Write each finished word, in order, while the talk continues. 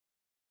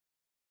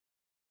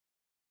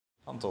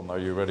Anton, are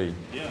you ready?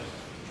 Yeah.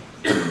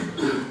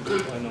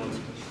 Why not?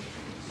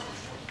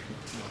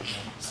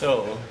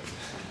 So,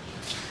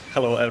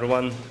 hello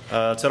everyone.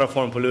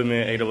 Terraform,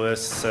 Pulumi,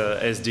 AWS,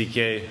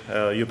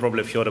 SDK. You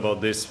probably have heard about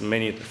this,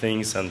 many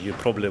things, and you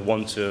probably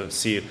want to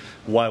see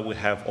why we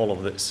have all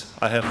of this.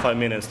 I have 5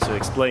 minutes to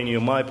explain you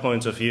my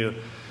point of view.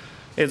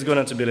 It's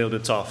going to be a little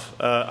bit tough.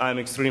 I'm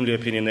extremely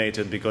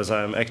opinionated because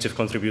I'm an active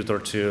contributor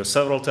to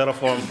several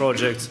Terraform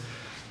projects,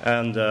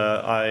 and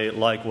I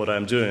like what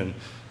I'm doing,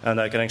 and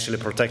I can actually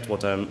protect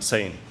what I'm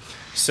saying.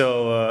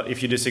 So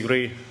if you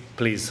disagree,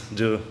 please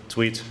do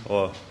tweet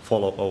or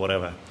follow or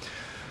whatever.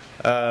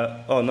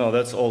 Oh no,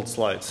 that's old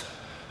slides,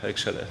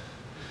 actually,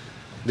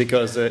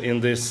 because in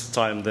this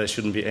time there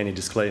shouldn't be any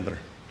disclaimer.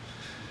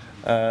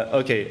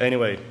 Okay,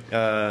 anyway,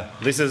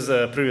 this is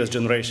a previous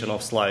generation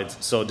of slides.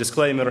 So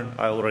disclaimer,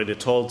 I already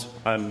told,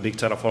 I'm a big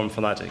Terraform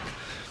fanatic.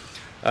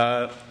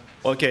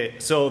 Okay,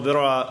 so there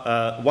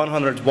are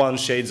 101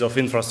 shades of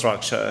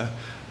infrastructure.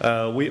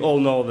 We all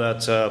know that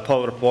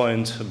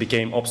PowerPoint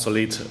became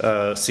obsolete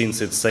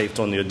since it's saved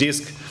on your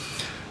disk.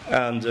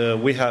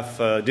 And we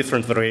have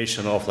different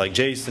variation of like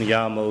JSON,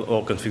 YAML,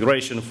 or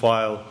configuration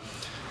file.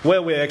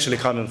 Where we're actually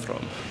coming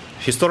from.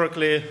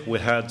 Historically, we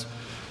had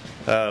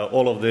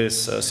all of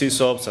these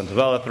sysops and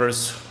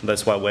developers.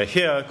 That's why we're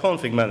here,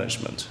 config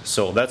management.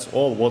 So that's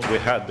all what we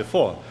had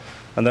before.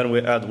 And then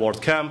we add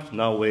word camp,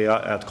 now we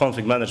are at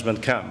config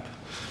management camp.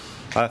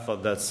 I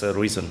thought that's a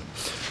reason.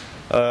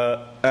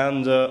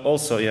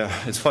 Also, yeah,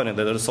 it's funny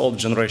that there's old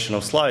generation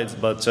of slides,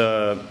 but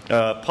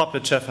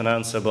Puppet, Chef, and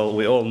Ansible,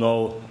 we all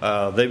know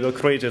they were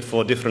created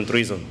for a different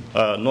reason,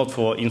 not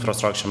for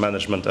infrastructure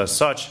management as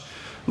such,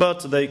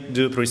 but they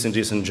do a pretty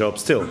decent job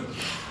still.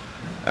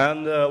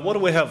 And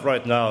what we have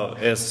right now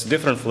is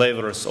different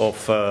flavors of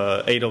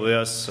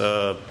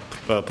AWS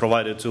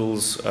provided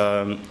tools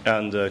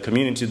and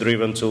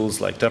community-driven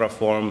tools like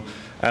Terraform,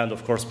 and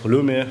of course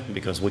Pulumi,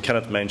 because we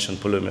cannot mention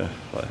Pulumi.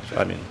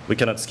 I mean, we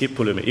cannot skip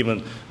Pulumi.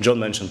 Even John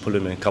mentioned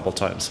Pulumi a couple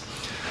times.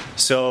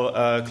 So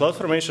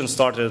CloudFormation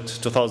started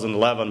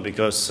 2011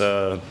 because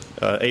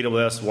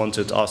AWS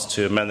wanted us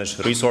to manage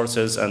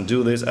resources and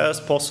do this as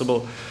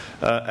possible,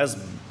 as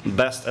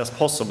best as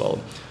possible.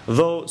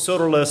 Though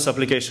serverless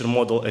application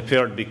model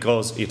appeared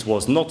because it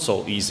was not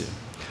so easy.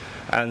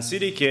 And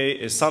CDK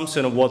is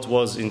something what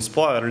was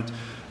inspired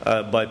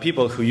by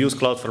people who use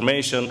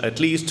CloudFormation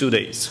at least 2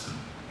 days.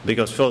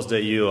 Because first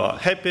day you are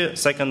happy,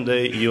 second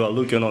day you are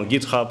looking on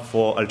GitHub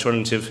for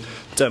alternative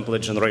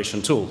template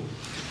generation tool.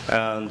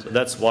 And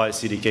that's why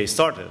CDK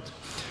started.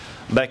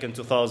 Back in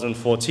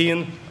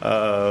 2014,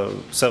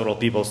 several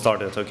people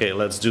started, okay,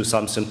 let's do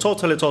something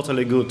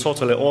totally good,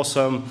 totally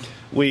awesome.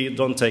 We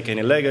don't take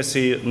any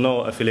legacy,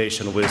 no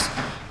affiliation with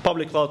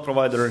public cloud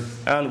provider,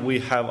 and we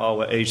have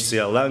our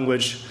HCL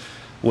language,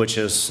 which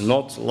is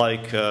not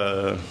like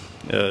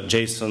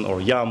JSON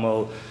or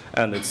YAML,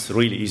 and it's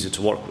really easy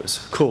to work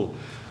with. Cool.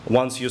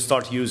 Once you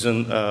start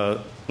using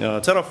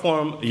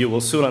Terraform, you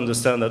will soon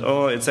understand that,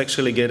 oh, it's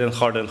actually getting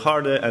harder and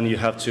harder, and you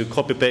have to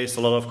copy-paste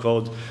a lot of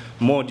code,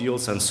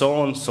 modules, and so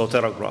on. So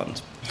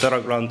Terragrunt.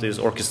 Terragrunt is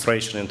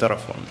orchestration in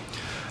Terraform.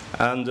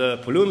 And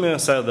Pulumi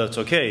said that,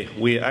 okay,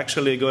 we're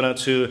actually going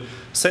to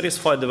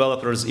satisfy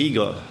developers'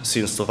 ego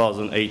since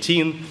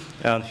 2018,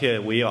 and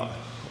here we are.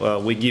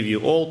 We give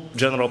you all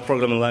general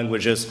programming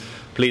languages.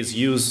 Please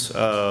use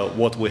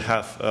what we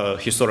have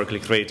historically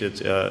created,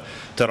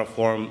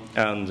 Terraform,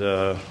 and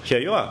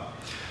here you are.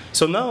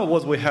 So now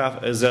what we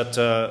have is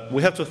that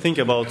we have to think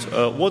about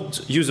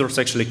what users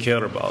actually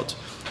care about.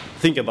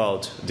 Think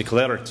about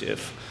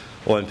declarative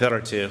or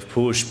imperative,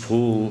 push,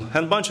 pull,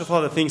 and a bunch of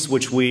other things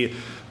which we've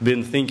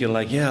been thinking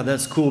like, yeah,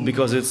 that's cool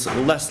because it's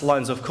less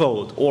lines of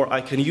code, or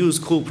I can use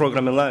cool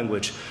programming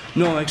language.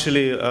 No,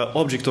 actually,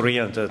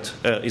 object-oriented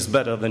is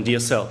better than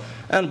DSL,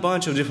 and a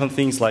bunch of different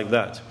things like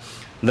that.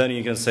 Then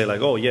you can say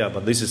like, oh yeah,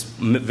 but this is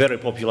a very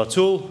popular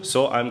tool,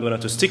 so I'm going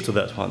to stick to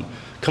that one.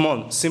 Come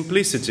on,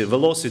 simplicity,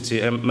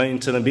 velocity, and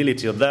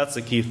maintainability, that's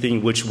a key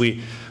thing which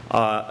we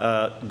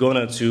are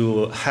going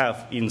to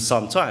have in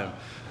some time.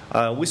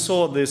 We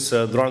saw this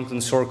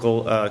drunken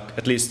circle,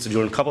 at least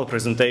during a couple of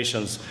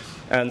presentations,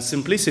 and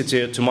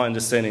simplicity, to my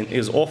understanding,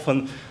 is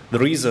often the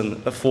reason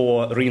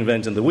for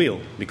reinventing the wheel,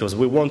 because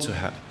we want to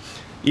have.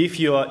 If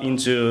you are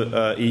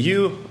into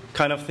EU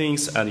kind of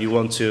things and you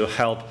want to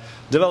help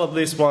develop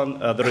this one,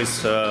 there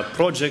is a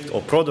project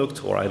or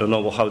product, or I don't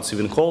know how it's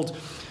even called.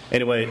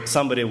 Anyway,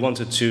 somebody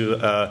wanted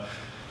to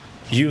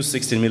use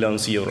 16 million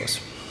euros.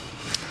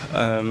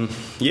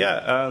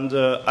 Yeah, and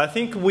I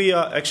think we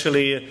are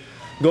actually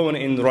going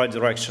in the right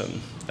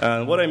direction.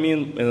 And what I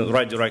mean in the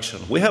right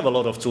direction, we have a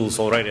lot of tools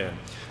already,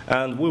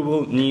 and we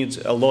will need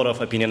a lot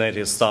of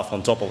opinionated stuff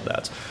on top of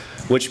that,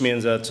 which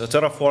means that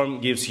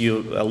Terraform gives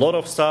you a lot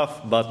of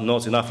stuff, but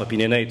not enough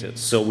opinionated.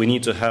 So we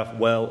need to have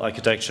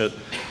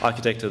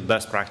well-architected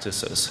best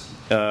practices,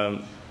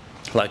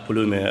 like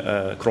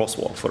Pulumi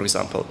crosswalk, for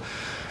example.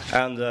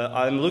 And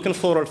I'm looking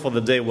forward for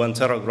the day when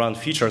Terragrunt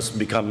features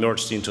become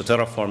merged into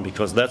Terraform,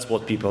 because that's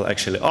what people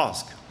actually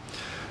ask.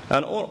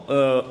 And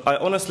I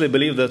honestly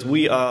believe that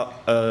we are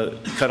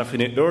kind of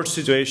in an urgent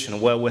situation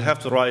where we have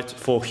to write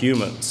for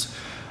humans.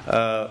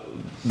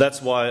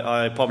 That's why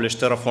I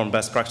published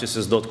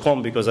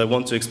terraformbestpractices.com, because I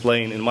want to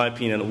explain, in my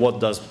opinion, what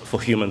does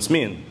for humans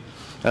mean.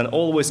 And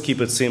always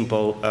keep it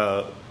simple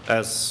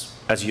as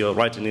you're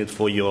writing it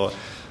for your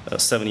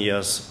 7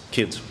 years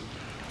kid.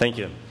 Thank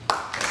you.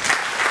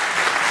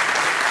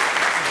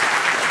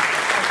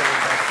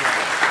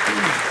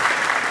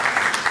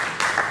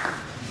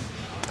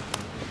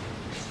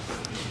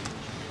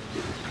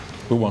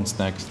 Who wants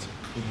next?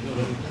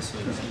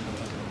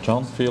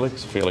 John?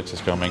 Felix? Felix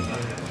is coming.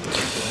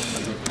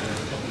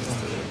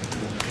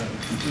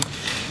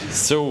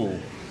 So,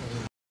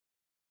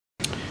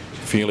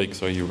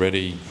 Felix, are you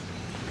ready?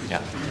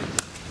 Yeah.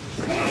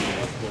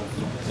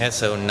 Yeah,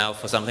 so now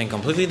for something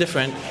completely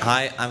different.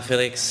 Hi, I'm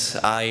Felix.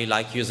 I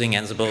like using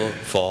Ansible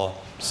for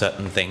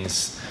certain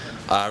things.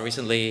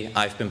 Recently,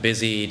 I've been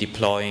busy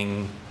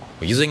deploying,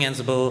 using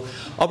Ansible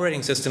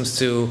operating systems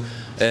to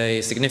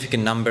a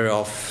significant number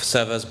of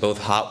servers, both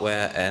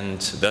hardware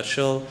and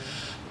virtual.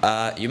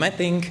 You might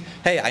think,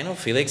 hey, I know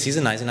Felix, he's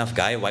a nice enough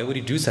guy, why would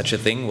he do such a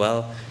thing?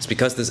 Well, it's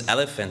because this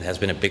elephant has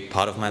been a big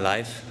part of my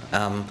life.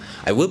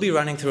 I will be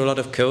running through a lot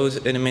of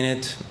code in a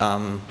minute,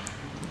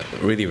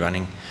 really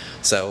running.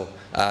 So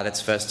let's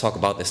first talk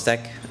about the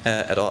stack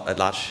at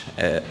large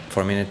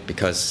for a minute,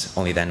 because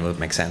only then will it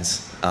make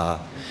sense.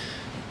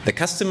 The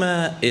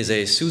customer is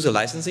a SUSE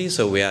licensee,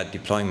 so we are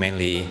deploying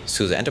mainly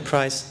SUSE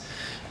Enterprise.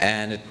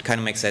 And it kind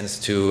of makes sense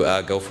to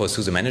go for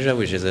SUSE Manager,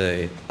 which is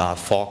a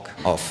fork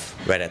of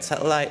Red Hat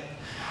Satellite,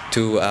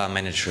 to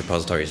manage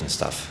repositories and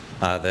stuff.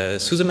 The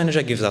SUSE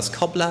Manager gives us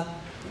Cobbler,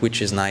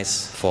 which is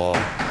nice for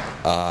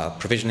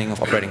provisioning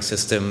of operating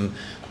system.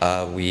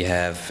 We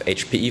have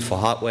HPE for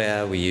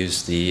hardware. We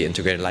use the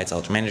integrated lights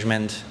out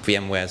management,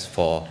 VMwares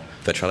for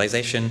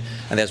virtualization.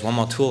 And there's one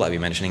more tool I'll be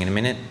mentioning in a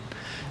minute.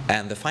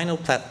 And the final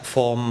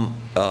platform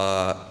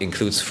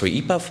includes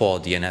FreeIPA for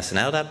DNS and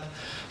LDAP.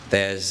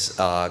 There's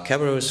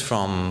Kerberos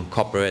from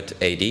corporate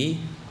AD,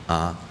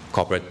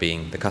 corporate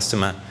being the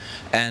customer.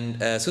 And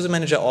SUSE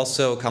Manager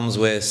also comes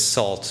with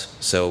Salt,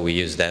 so we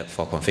use that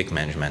for config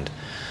management.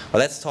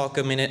 Well, let's talk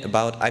a minute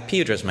about IP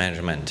address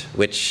management,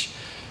 which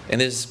in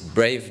this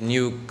brave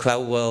new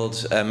cloud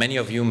world, many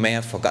of you may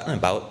have forgotten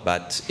about,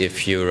 but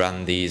if you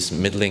run these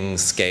middling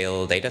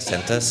scale data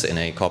centers in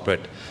a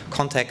corporate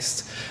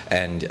context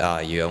and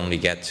you only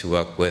get to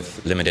work with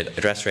limited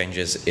address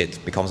ranges,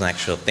 it becomes an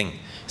actual thing.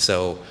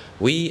 So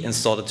we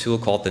installed a tool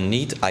called the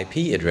Neat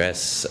IP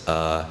address.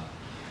 Oh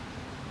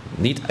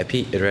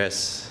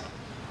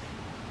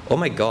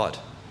my God,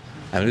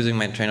 I'm losing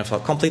my train of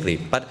thought completely.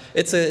 But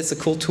it's a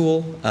cool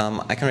tool.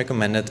 I can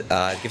recommend it.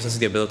 It gives us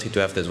the ability to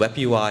have this web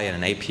UI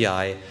and an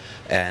API,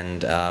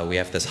 and we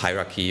have this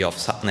hierarchy of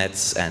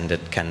subnets, and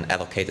it can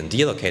allocate and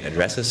deallocate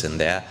addresses in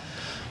there.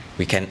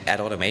 We can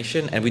add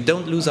automation, and we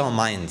don't lose our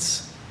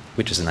minds,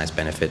 which is a nice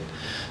benefit.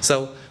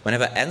 So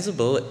whenever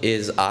Ansible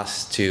is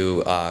asked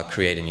to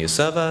create a new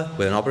server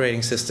with an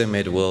operating system,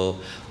 it will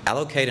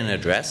allocate an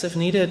address if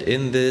needed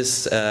in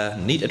this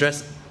Neat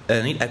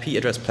IP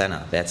address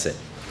planner. That's it.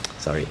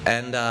 Sorry.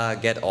 And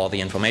get all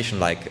the information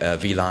like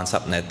VLAN,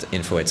 subnet,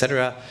 info,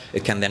 etc.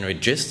 It can then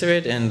register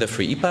it in the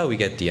FreeIPA. We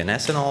get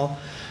DNS and all.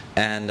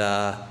 And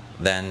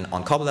then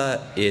on Cobbler,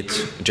 it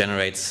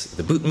generates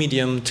the boot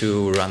medium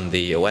to run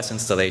the OS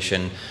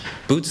installation,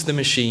 boots the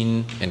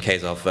machine. In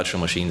case of virtual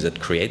machines, it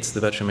creates the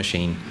virtual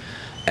machine.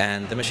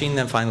 And the machine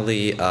then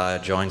finally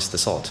joins the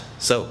salt.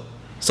 So,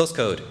 source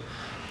code.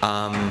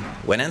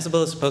 When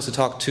Ansible is supposed to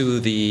talk to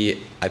the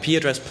IP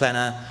address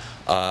planner,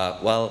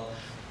 well,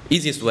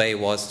 easiest way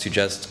was to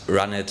just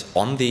run it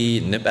on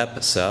the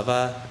NibApp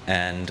server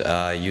and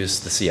use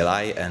the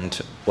CLI,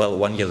 and, well,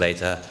 1 year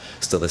later,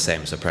 still the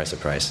same. Surprise,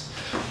 surprise.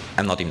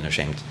 I'm not even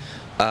ashamed.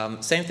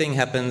 Same thing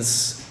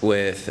happens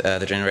with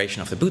the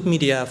generation of the boot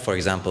media. For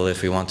example,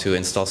 if we want to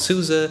install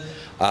SUSE,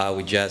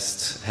 we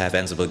just have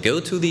Ansible go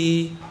to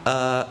the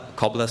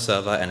Cobbler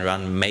server and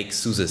run make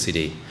SUSE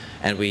CD.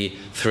 And we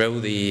throw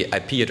the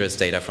IP address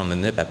data from the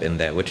NibApp in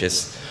there, which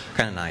is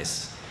kind of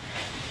nice.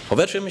 For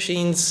virtual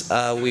machines,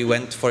 we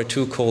went for a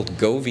tool called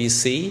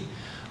GoVC.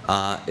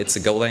 It's a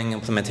Golang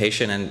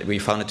implementation, and we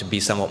found it to be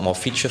somewhat more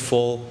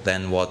featureful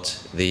than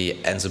what the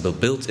Ansible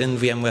built-in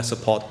VMware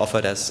support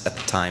offered us at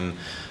the time.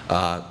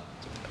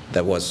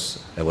 That was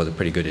a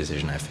pretty good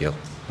decision, I feel.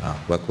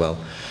 Worked well.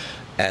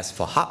 As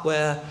for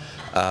hardware,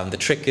 the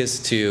trick is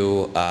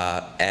to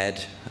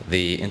add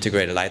the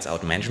integrated lights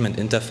out management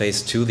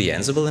interface to the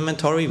Ansible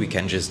inventory. We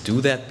can just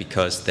do that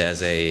because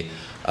there's a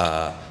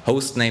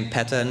host name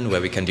pattern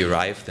where we can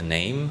derive the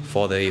name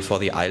for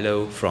the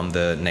ILO from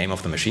the name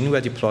of the machine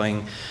we're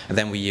deploying, and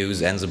then we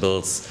use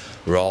Ansible's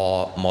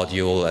raw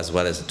module as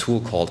well as a tool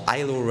called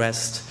ILO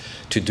REST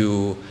to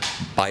do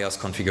BIOS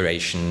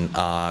configuration,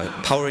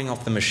 powering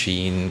off the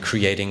machine,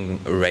 creating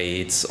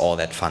RAIDs, all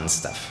that fun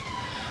stuff.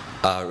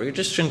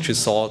 Registering to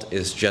salt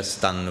is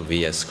just done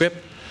via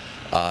script.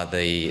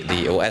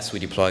 The OS we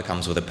deploy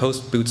comes with a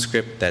post-boot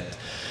script that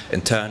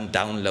in turn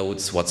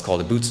downloads what's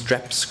called a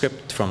bootstrap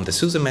script from the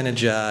SUSE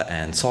manager,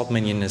 and salt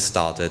minion is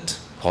started,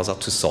 calls out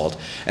to salt.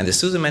 And the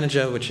SUSE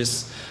manager, which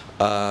is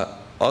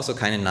also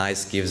kind of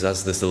nice, gives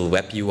us this little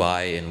web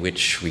UI in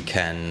which we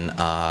can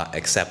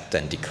accept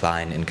and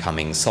decline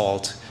incoming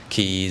salt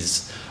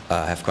keys,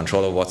 have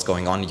control of what's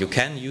going on. You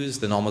can use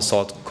the normal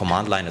salt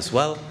command line as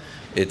well.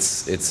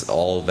 It's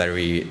all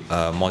very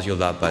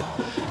modular, but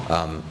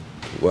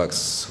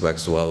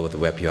works well with the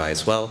web UI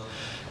as well.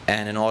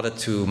 And in order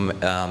to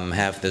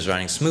have this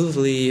running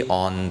smoothly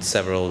on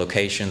several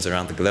locations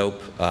around the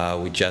globe,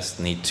 we just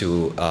need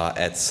to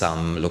add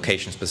some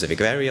location-specific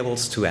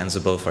variables to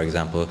Ansible. For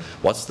example,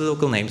 what's the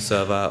local name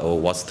server, or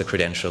what's the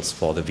credentials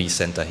for the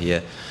vCenter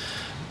here?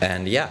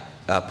 And yeah,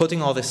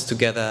 putting all this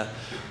together,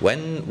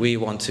 when we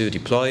want to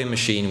deploy a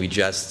machine, we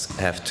just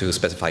have to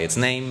specify its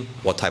name,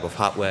 what type of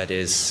hardware it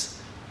is,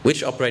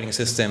 which operating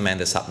system, and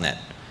the subnet.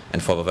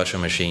 And for the virtual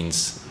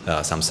machines,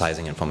 some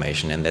sizing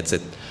information, and that's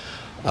it.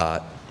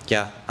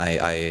 Yeah,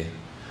 I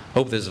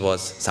hope this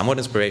was somewhat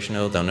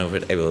inspirational. Don't know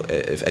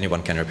if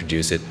anyone can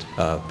reproduce it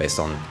based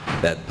on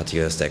that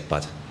particular stack,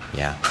 but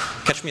yeah.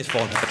 Catch me at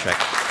fall and have a track.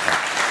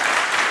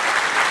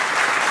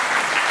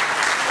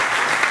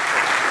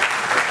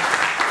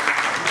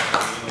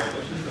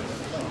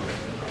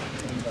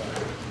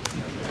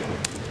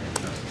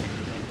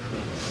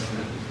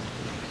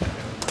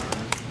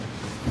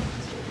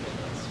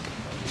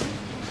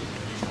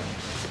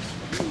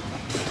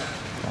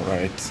 All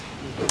right,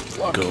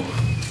 go.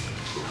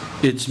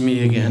 It's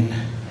me again.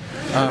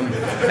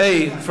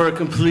 Hey, for a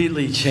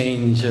completely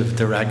change of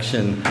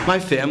direction, my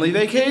family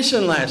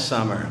vacation last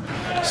summer.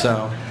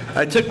 So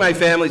I took my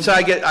family, so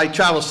I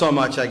travel so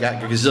much, I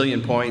got a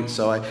gazillion points,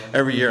 so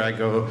every year I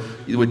go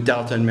with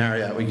Delta and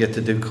Marriott, we get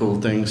to do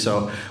cool things.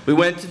 So we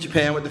went to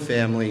Japan with the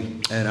family,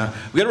 and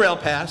we got a rail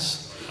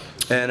pass,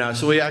 and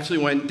so we actually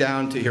went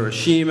down to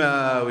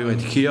Hiroshima, we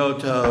went to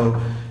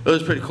Kyoto. It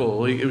was pretty cool.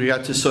 We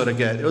got to sort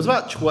of it was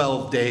about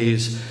 12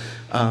 days,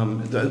 you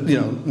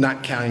know,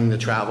 not counting the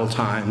travel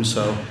time.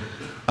 So,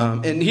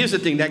 and here's the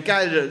thing, that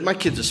guy, my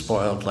kids are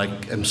spoiled,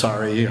 like, I'm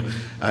sorry,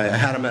 I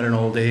had them at an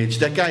old age.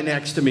 That guy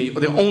next to me,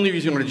 the only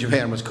reason we went to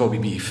Japan was Kobe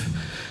beef.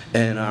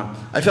 And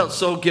I felt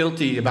so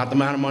guilty about the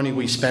amount of money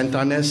we spent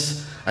on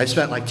this. I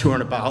spent like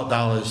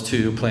 $200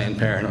 to Planned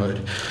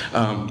Parenthood.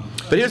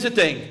 But here's the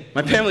thing,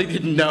 my family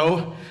didn't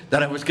know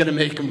that I was going to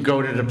make them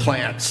go to the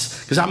plants,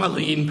 because I'm a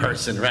lean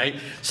person, right?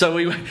 So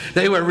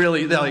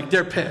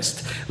they're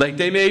pissed. Like,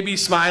 they may be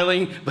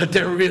smiling, but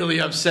they're really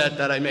upset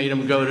that I made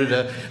them go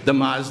to the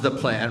Mazda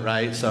plant,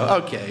 right? So,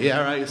 okay,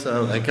 yeah, right,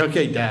 so like,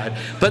 okay, Dad.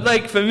 But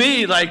like, for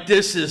me, like,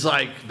 this is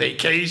like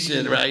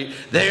vacation, right?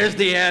 There's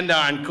the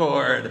andon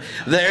cord.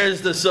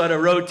 There's the sort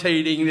of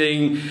rotating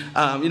thing,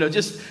 you know,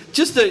 just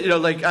the, you know,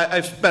 like,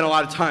 I've spent a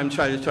lot of time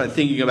trying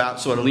thinking about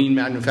sort of lean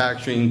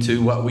manufacturing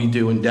to what we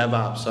do in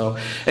DevOps. So,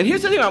 and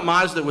here's the thing about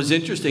Mazda that was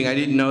interesting, I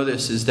didn't know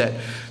this, is that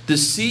the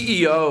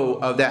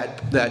CEO of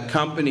that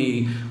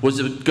company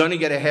was going to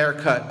get a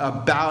haircut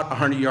about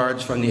 100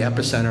 yards from the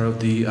epicenter of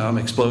the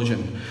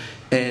explosion.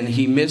 And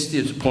he missed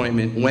his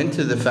appointment, went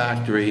to the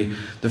factory.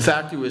 The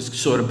factory was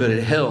sort of at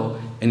a hill,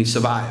 and he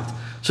survived.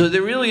 So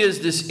there really is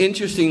this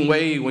interesting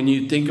way when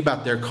you think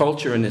about their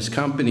culture in this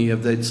company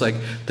of that, it's like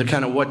the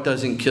kind of what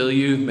doesn't kill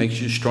you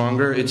makes you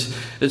stronger. It's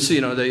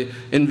you know, they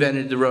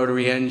invented the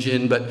rotary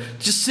engine, but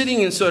just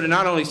sitting and sort of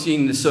not only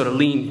seeing this sort of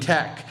lean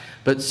tech,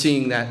 but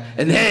seeing that,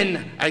 and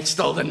then I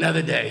stole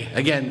another day.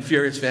 Again,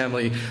 Furious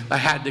family, I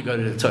had to go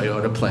to the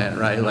Toyota plant,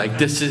 right? Like,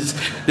 this is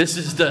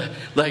the,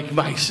 like,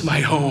 my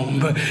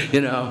home,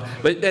 you know?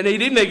 And they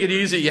didn't make it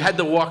easy. You had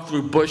to walk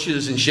through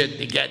bushes and shit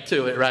to get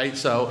to it, right?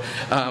 So,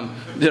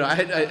 you know,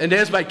 and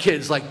there's my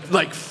kids, like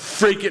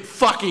freaking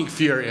fucking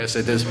furious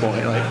at this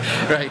point,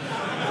 like, right?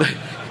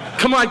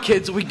 Come on,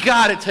 kids, we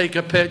gotta take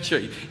a picture.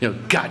 You know,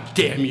 God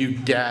damn you,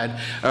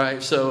 Dad. All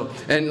right, so,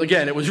 and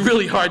again, it was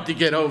really hard to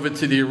get over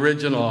to the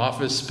original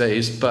office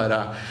space, but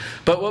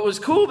what was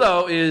cool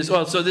though is,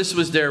 well, so this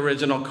was their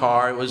original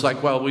car. It was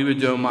like, well, we were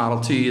doing Model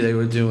T, they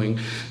were doing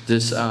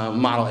this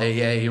Model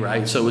AA,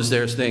 right? So it was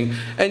their thing.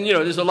 And you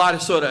know, there's a lot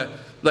of sort of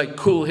like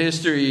cool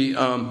history,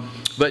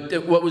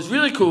 but what was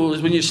really cool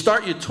is when you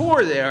start your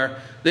tour there,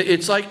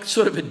 it's like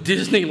sort of a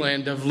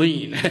Disneyland of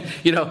lean,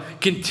 you know,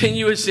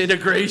 continuous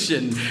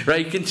integration,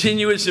 right?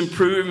 Continuous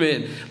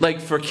improvement, like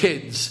for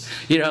kids,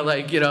 you know,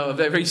 like, you know,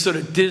 very sort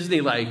of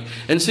Disney-like.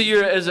 And so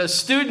you're, as a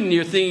student,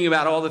 you're thinking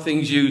about all the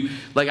things you,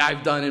 like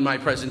I've done in my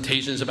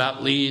presentations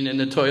about lean in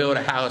the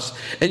Toyota house,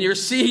 and you're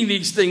seeing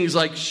these things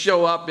like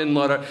show up in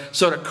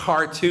sort of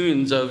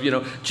cartoons of, you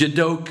know,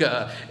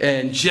 Jidoka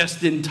and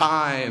Just in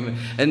Time,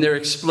 and they're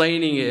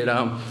explaining it.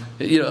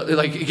 You know,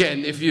 like,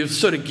 again, if you've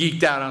sort of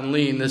geeked out on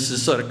lean, this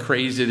is sort of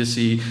crazy to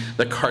see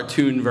the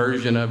cartoon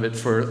version of it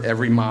for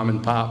every mom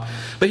and pop.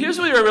 But here's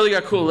what really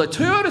got cool. Like,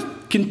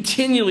 Toyota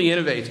continually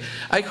innovates.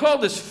 I call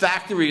this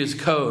factory as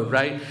code,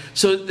 right?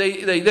 So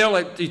they don't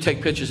let you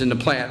take pictures in the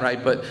plant,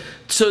 right? But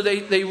so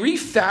they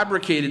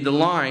refabricated the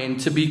line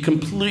to be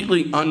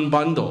completely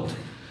unbundled.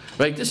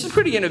 right? This is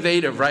pretty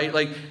innovative, right?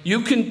 Like,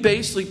 you can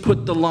basically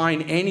put the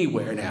line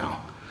anywhere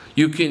now.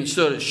 You can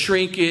sort of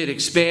shrink it,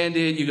 expand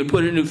it. You can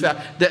put a new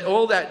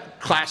all that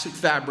classic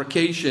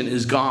fabrication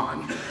is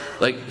gone.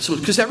 Like, so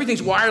because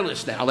everything's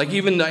wireless now. Like,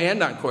 even the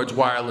Anton cord's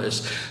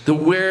wireless.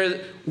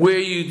 Where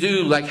you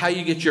do, like, how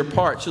you get your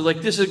parts. So,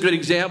 like, this is a good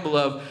example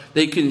of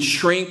they can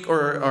shrink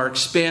or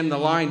expand the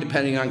line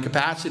depending on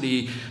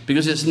capacity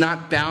because it's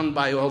not bound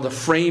by all the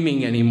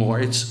framing anymore.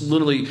 It's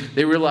literally,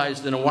 they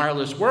realized in a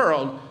wireless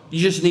world, you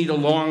just need a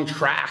long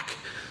track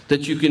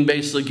that you can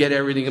basically get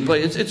everything in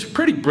place. It's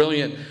pretty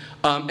brilliant.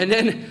 And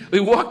then we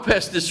walked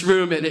past this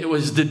room, and it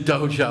was the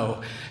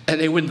dojo. And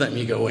they wouldn't let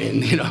me go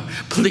in, you know.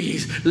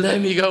 Please,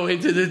 let me go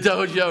into the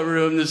dojo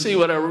room to see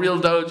what a real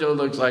dojo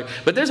looks like.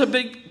 But there's a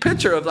big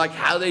picture of, like,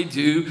 how they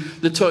do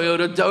the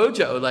Toyota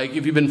dojo, like,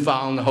 if you've been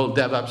following the whole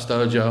DevOps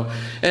dojo.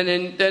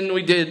 And then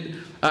we did...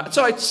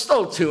 so I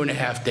stole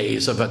 2.5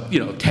 days of a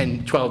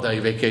 10, 12-day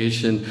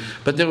vacation.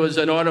 But there was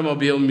an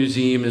automobile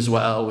museum as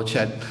well, which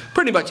had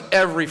pretty much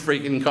every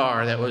freaking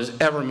car that was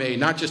ever made,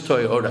 not just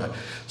Toyota.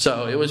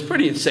 So it was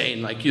pretty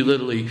insane. Like, you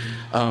literally,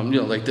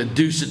 like the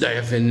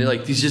Dusseldorf and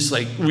like these just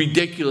like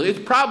ridiculous. It's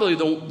probably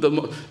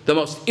the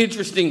most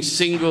interesting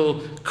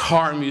single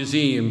car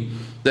museum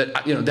that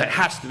that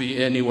has to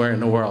be anywhere in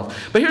the world.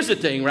 But here's the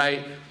thing,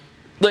 right?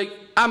 Like,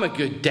 I'm a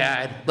good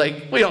dad.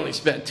 Like, we only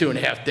spent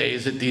 2.5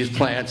 days at these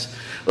plants.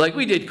 Like,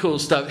 we did cool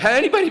stuff. Has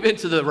anybody been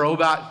to the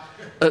robot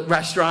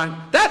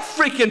restaurant? That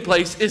freaking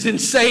place is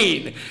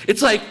insane.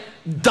 It's like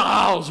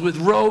dolls with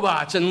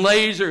robots and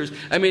lasers.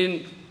 I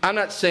mean, I'm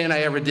not saying I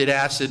ever did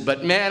acid,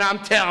 but man, I'm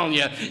telling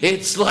you,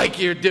 it's like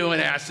you're doing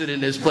acid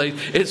in this place.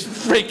 It's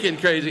freaking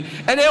crazy.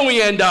 And then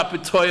we end up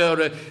at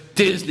Toyota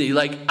Disney.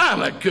 Like,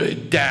 I'm a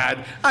good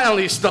dad. I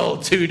only stole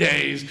 2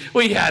 days.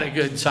 We had a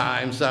good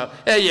time. So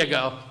there you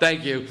go.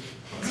 Thank you.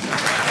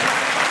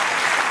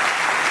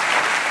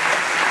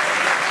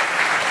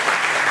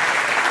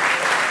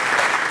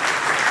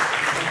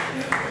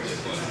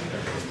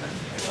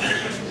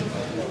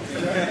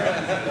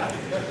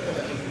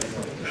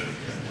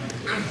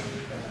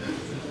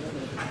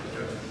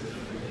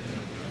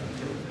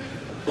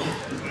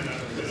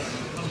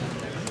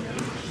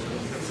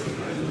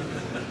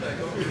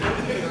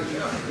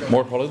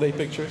 More holiday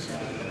pictures?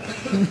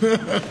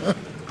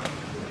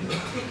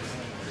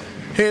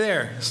 Hey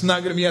there, it's not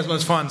going to be as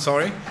much fun,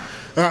 sorry.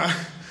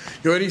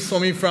 You already saw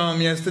me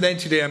from yesterday.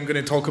 Today I'm going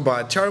to talk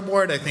about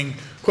Terraboard. I think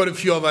quite a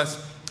few of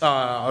us,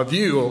 of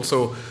you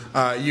also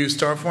use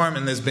Terraform,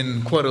 and there's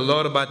been quite a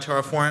lot about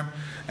Terraform.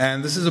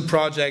 And this is a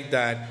project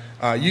that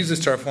uses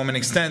Terraform and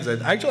extends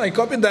it. Actually, I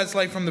copied that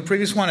slide from the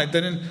previous one. I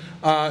didn't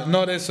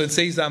notice, so it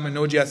says I'm an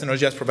Node.js and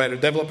Node.js provider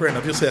developer, and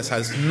obviously this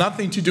has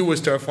nothing to do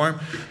with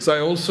Terraform. So I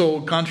also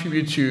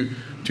contribute to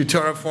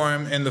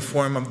Terraform in the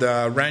form of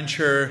the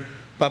Rancher,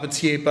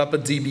 PuppetCA,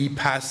 PuppetDB,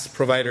 PaaS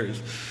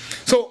providers.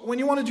 So when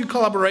you want to do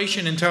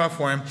collaboration in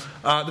Terraform,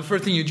 the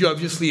first thing you do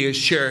obviously is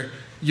share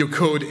your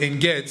code in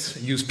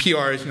Git, use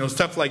PRs,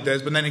 stuff like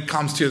this, but then it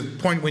comes to a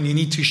point when you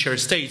need to share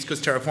states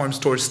because Terraform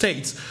stores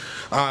states.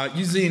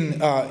 Using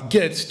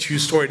Git to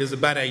store it is a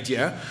bad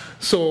idea.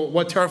 So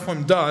what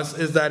Terraform does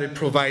is that it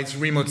provides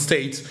remote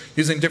states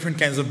using different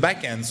kinds of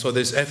backends. So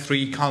there's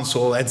S3,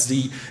 console,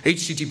 etc,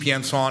 HTTP,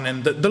 and so on,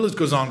 and the list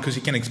goes on because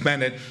you can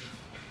expand it.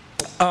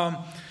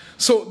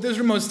 So these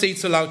remote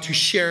states allow to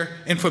share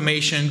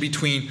information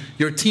between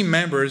your team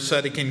members so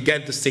that they can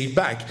get the state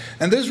back.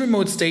 And these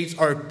remote states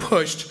are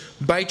pushed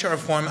by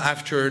Terraform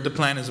after the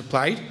plan is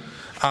applied.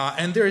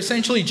 And they're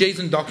essentially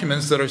JSON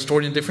documents that are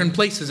stored in different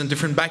places in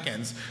different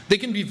backends. They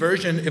can be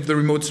versioned if the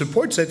remote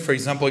supports it. For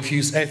example, if you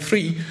use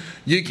S3,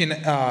 you can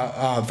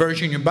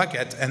version your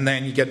bucket, and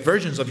then you get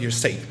versions of your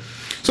state.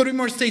 So the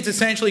remote states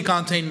essentially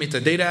contain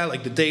metadata,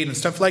 like the date and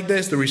stuff like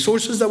this, the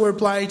resources that were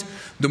applied,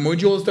 the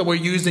modules that were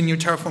used in your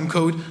Terraform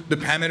code, the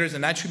parameters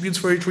and attributes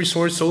for each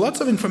resource, so lots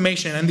of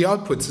information, and the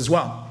outputs as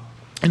well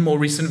in more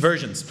recent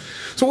versions.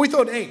 So we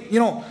thought, hey,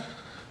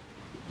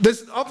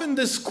 there's often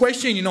this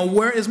question,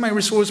 where is my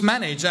resource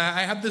managed?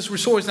 I have this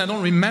resource and I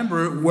don't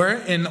remember where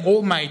in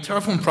all my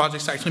Terraform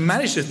projects I actually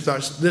manage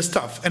this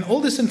stuff. And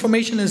all this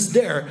information is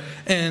there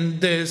in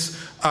these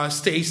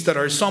states that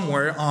are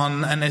somewhere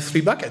on an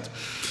S3 bucket.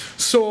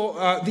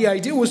 So the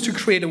idea was to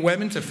create a web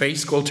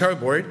interface called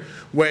Terraboard,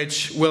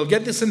 which will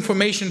get this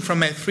information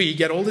from S3,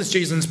 get all these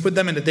JSONs, put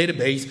them in the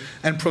database,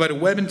 and provide a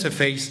web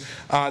interface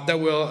that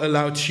will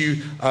allow to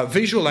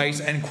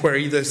visualize and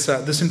query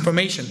this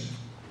information.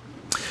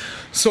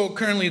 So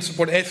currently it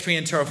supports S3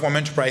 and Terraform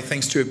Enterprise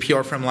thanks to a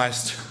PR from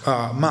last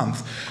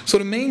month. So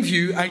the main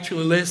view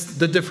actually lists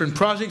the different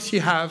projects you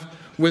have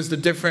with the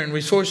different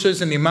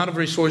resources and the amount of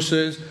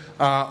resources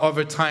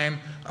over time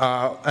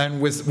and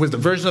with the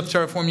version of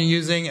Terraform you're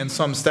using and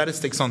some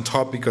statistics on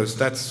top because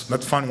that's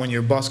fun when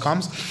your boss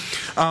comes.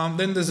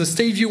 Then there's a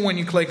state view when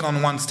you click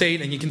on one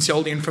state and you can see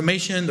all the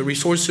information, the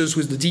resources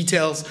with the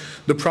details,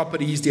 the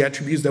properties, the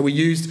attributes that we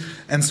used,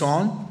 and so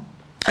on.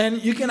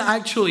 And you can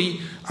actually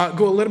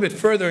go a little bit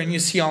further, and you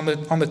see on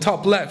the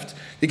top left,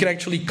 you can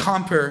actually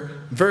compare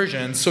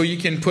versions. So you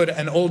can put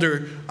an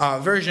older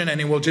version and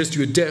it will just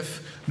do a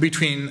diff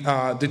between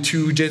the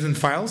two JSON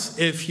files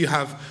if you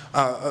have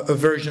a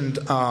versioned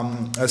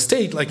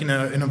state, like in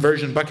a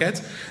version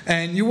bucket.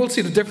 And you will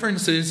see the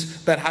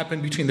differences that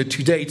happen between the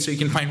two dates, so you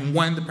can find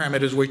when the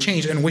parameters were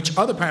changed and which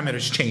other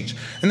parameters changed.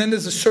 And then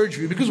there's a search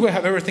view. Because we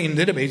have everything in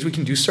the database, we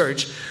can do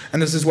search,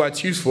 and this is why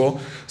it's useful.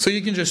 So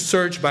you can just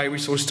search by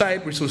resource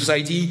type, resource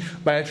ID,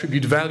 by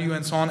attribute value,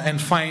 and so on, and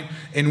find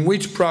in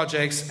which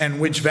projects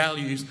and which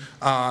values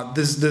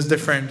these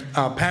different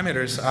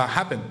parameters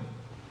happen.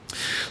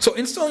 So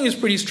installing is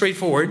pretty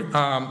straightforward.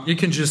 You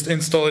can just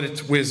install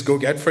it with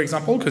GoGet, for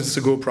example, because it's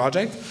a Go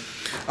project.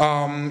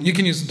 You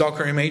can use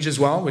Docker image as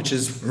well, which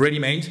is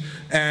ready-made.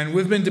 And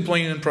we've been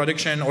deploying it in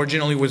production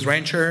originally with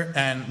Rancher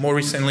and more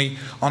recently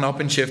on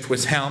OpenShift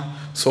with Helm.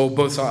 So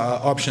both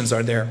options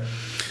are there.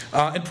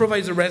 It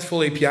provides a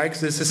RESTful API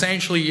because it's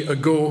essentially a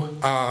Go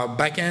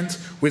backend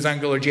with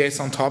AngularJS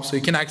on top, so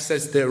you can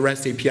access the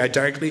REST API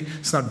directly.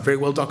 It's not very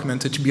well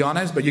documented, to be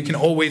honest, but you can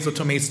always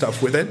automate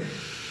stuff with it.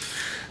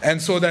 And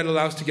so that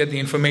allows to get the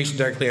information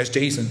directly as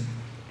JSON.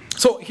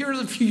 So here's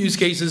a few use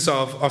cases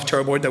of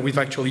Terraboard that we've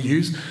actually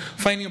used.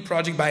 Finding a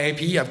project by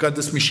IP. I've got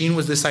this machine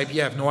with this IP. I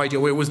have no idea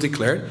where it was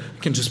declared.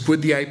 I can just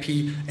put the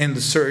IP in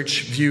the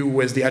search view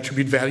with the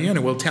attribute value, and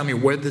it will tell me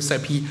where this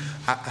IP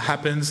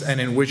happens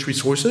and in which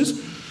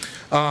resources.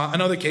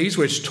 Another case,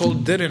 which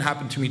didn't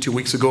happen to me 2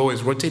 weeks ago,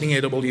 is rotating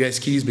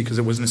AWS keys because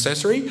it was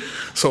necessary.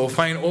 So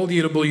find all the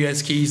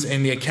AWS keys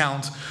in the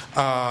account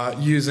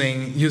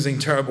using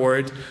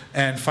Terraboard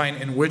and find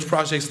in which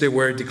projects they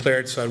were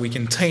declared so that we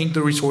can taint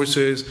the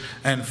resources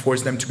and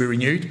force them to be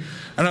renewed.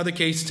 Another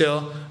case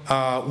still,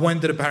 when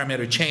did a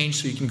parameter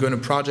change? So you can go in a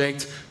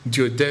project,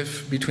 do a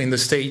diff between the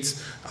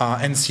states,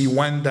 and see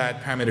when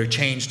that parameter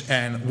changed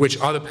and which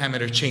other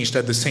parameter changed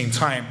at the same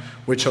time,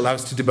 which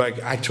allows to debug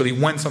actually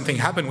when something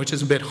happened, which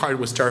is a bit hard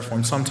with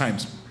Terraform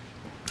sometimes.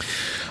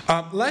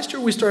 Last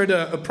year we started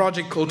a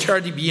project called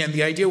TerraDB, and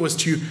the idea was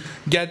to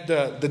get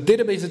the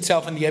database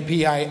itself and the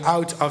API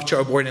out of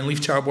Terraboard and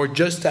leave Terraboard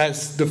just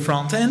as the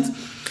front end.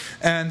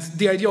 And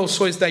the idea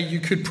also is that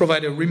you could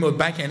provide a remote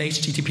backend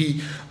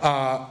HTTP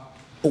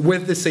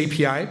with this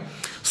API.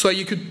 So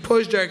you could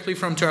push directly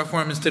from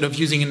Terraform instead of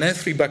using an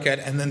S3 bucket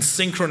and then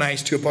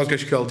synchronize to a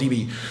PostgreSQL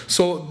DB.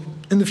 So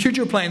in the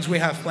future plans, we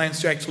have plans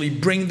to actually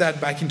bring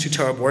that back into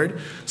Terraboard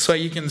so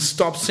you can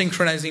stop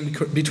synchronizing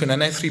between an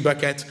S3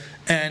 bucket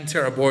and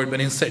Terraboard, but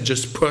instead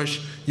just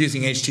push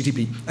using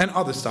HTTP and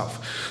other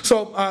stuff.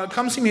 So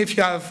come see me if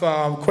you have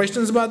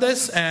questions about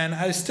this, and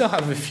I still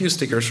have a few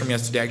stickers from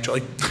yesterday,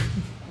 actually.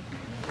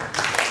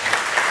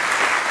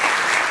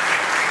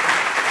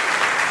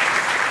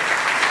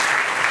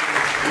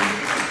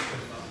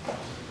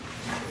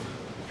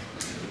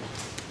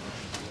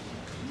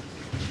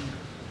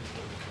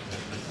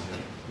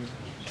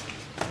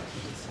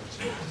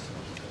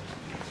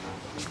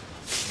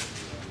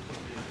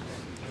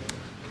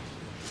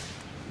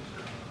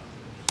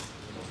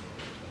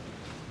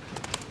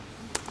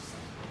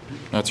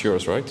 That's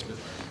yours, right?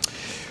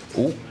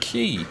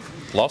 Okay,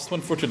 last one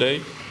for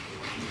today.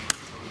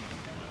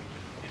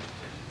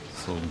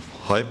 So,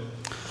 hi,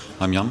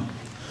 I'm Jan.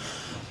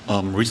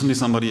 Recently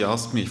somebody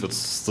asked me if it's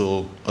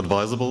still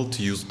advisable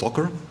to use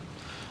Docker.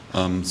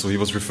 So he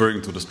was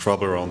referring to this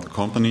trouble around the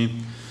company,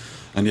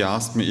 and he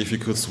asked me if he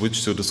could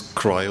switch to this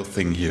CRI-O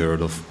thing he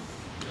heard of.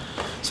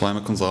 So I'm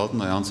a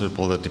consultant, I answered,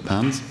 well, that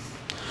depends.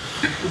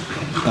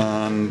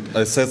 And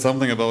I said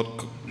something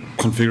about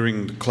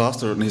configuring the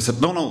cluster, and he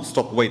said, no,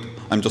 stop, wait,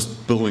 I'm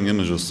just building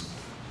images.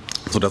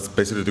 So that's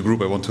basically the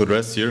group I want to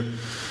address here.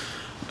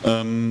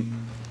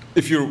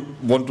 If you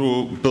want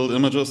to build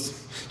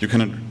images, you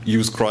can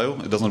use CRI-O.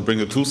 It doesn't bring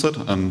a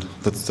toolset, and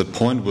that's the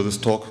point where this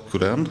talk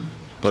could end.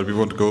 But we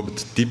want to go a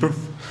bit deeper.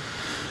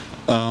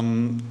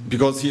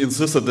 Because he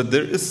insisted that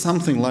there is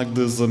something like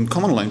this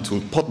command line tool,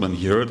 Podman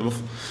here.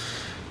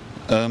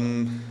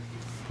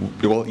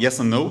 Well, yes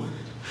and no.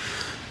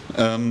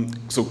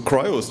 So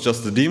CRI-O is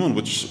just a daemon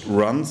which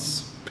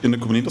runs in the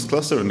Kubernetes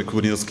cluster, and the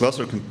Kubernetes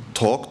cluster can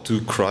talk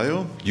to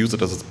CRI-O, use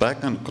it as its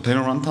backend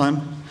container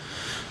runtime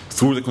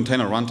through the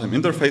container runtime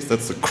interface.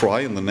 That's the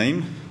CRI in the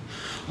name.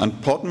 And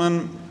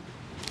Podman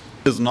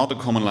is not a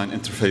command line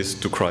interface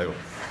to CRI-O.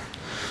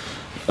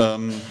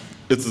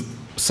 It's a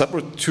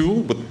separate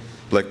tool, but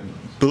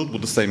built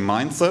with the same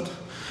mindset,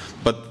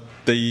 but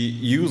they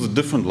use a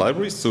different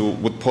library. So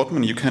with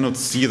Podman, you cannot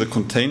see the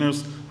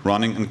containers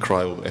running in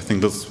CRI-O. I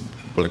think that's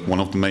one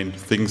of the main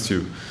things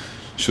you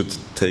should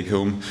take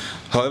home.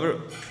 However,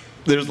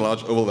 there's a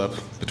large overlap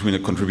between the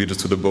contributors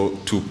to the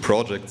two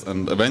projects,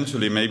 and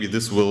eventually maybe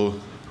this will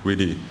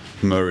really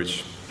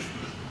merge.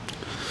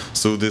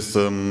 So this,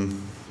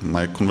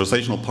 my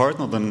conversational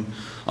partner then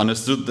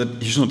understood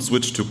that he shouldn't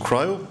switch to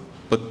CRI-O,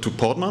 but to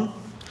Podman.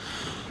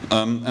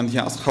 And he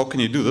asked, how can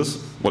you do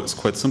this? Well, it's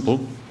quite simple.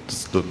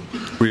 It's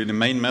really the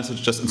main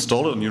message, just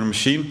install it on your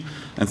machine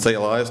and say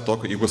alias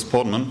docker equals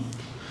Podman,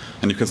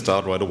 and you can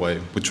start right away.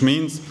 Which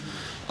means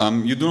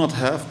you do not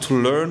have to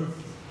learn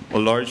a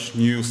large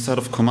new set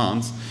of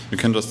commands. You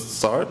can just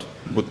start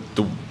with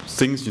the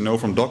things you know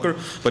from Docker,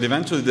 but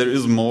eventually there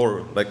is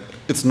more. Like,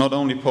 it's not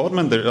only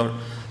Podman, there are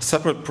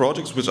separate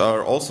projects which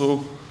are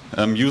also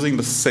using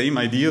the same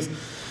ideas.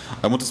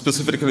 I want to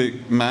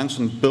specifically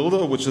mention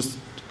Builder, which is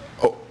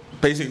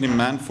basically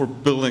meant for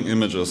building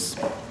images.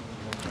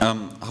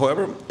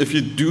 However, if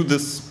you do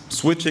this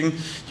switching,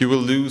 you will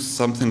lose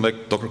something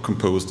like Docker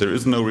Compose. There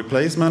is no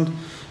replacement.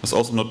 It's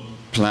also not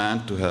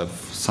planned to have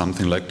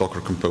something like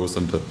Docker Compose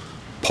in the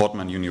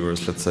Podman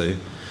universe, let's say.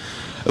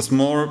 It's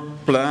more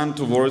planned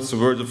towards the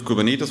world of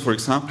Kubernetes. For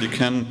example, you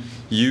can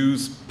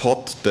use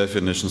pod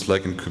definitions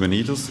like in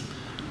Kubernetes,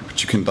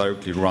 which you can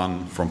directly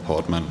run from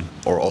Podman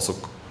or also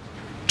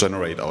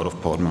generate out of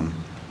Podman.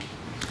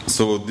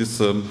 So this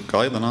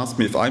guy then asked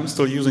me if I'm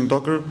still using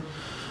Docker.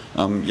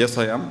 Yes,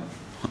 I am,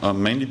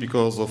 mainly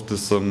because of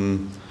this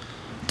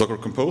Docker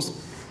Compose.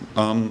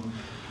 And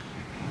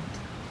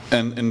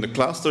in the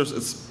clusters,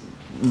 it's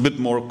a bit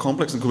more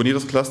complex in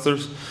Kubernetes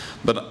clusters,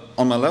 but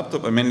on my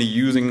laptop, I'm mainly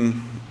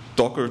using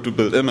Docker to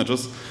build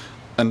images,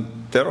 and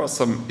there are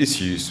some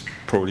issues.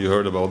 Probably you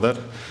heard about that.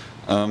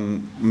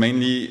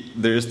 Mainly,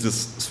 there is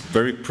this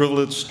very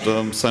privileged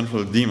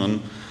central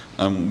daemon,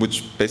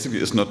 which basically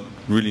is not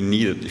really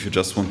needed if you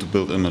just want to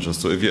build images.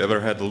 So if you ever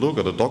had a look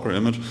at a Docker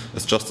image,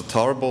 it's just a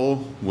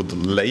tarball with the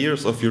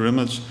layers of your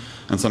image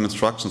and some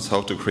instructions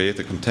how to create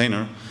a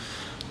container.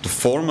 The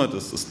format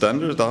is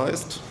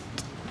standardized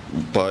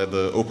by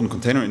the Open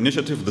Container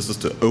Initiative. This is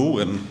the O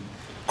in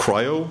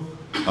CRI-O.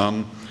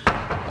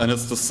 And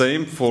it's the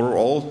same for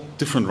all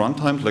different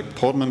runtimes, like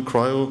Podman,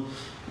 CRI-O,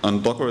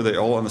 and Docker. They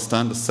all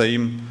understand the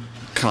same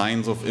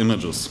kinds of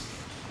images,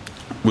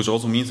 which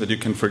also means that you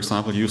can, for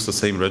example, use the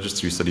same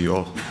registries that you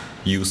all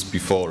used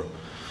before.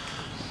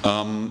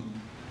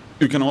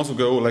 You can also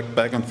go like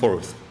back and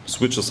forth,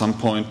 switch at some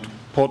point to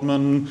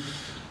Podman,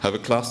 have a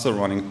cluster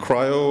running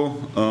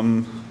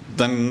CRI-O,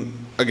 then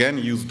again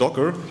use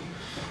Docker,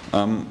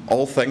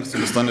 all thanks to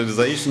the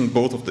standardization,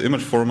 both of the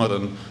image format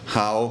and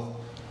how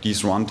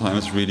these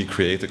runtimes really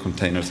create the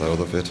containers out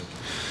of it.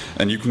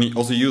 And you can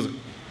also use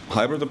a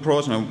hybrid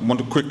approach, and I want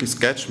to quickly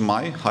sketch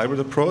my hybrid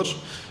approach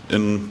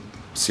in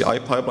CI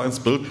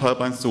pipelines, build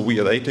pipelines. So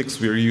we at ATIX,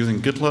 we are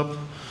using GitLab.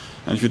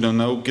 And if you don't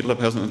know, GitLab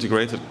has an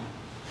integrated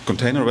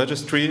container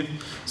registry.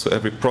 So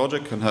every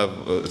project can have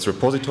its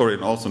repository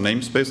and also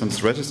namespace on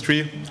this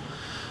registry.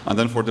 And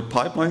then for the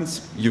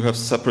pipelines, you have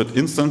separate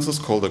instances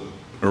called the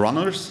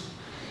runners.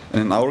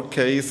 And in our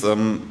case,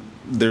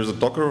 there's a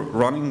Docker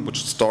running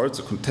which starts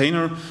a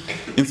container.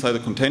 Inside the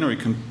container, you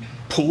can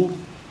pull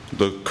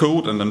the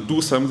code and then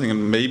do something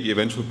and maybe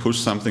eventually push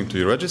something to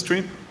your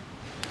registry.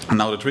 And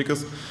now the trick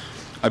is,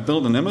 I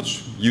build an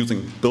image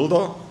using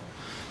Builder.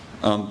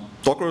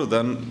 Docker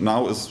then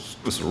now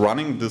is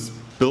running this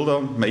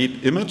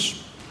Builder-made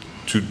image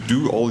to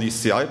do all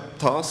these CI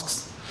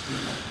tasks.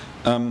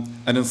 And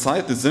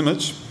inside this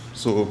image,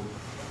 so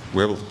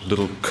we have a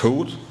little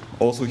code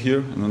also here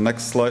in the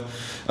next slide.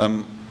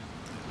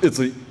 It's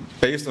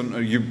based on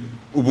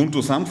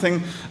Ubuntu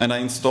something, and I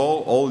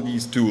install all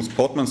these tools,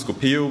 Podman,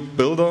 CopioO,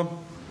 Builder.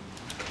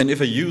 And if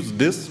I use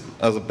this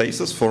as a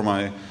basis for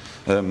my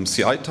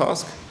CI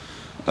task,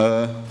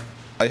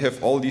 I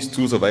have all these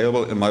tools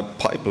available in my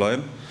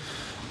pipeline.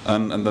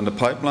 And then the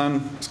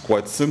pipeline is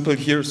quite simple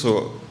here.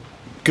 So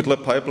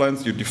GitLab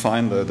pipelines, you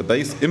define the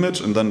base image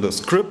and then the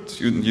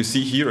script. You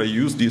see here I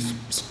use this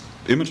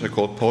image I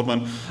call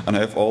Podman, and I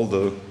have all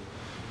the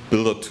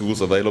Builder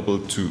tools available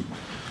to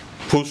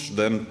push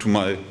them to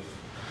my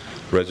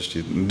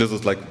registry. And this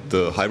is like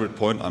the hybrid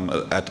point I'm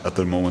at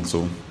the moment,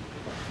 so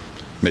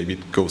maybe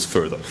it goes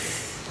further.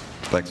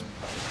 Thanks.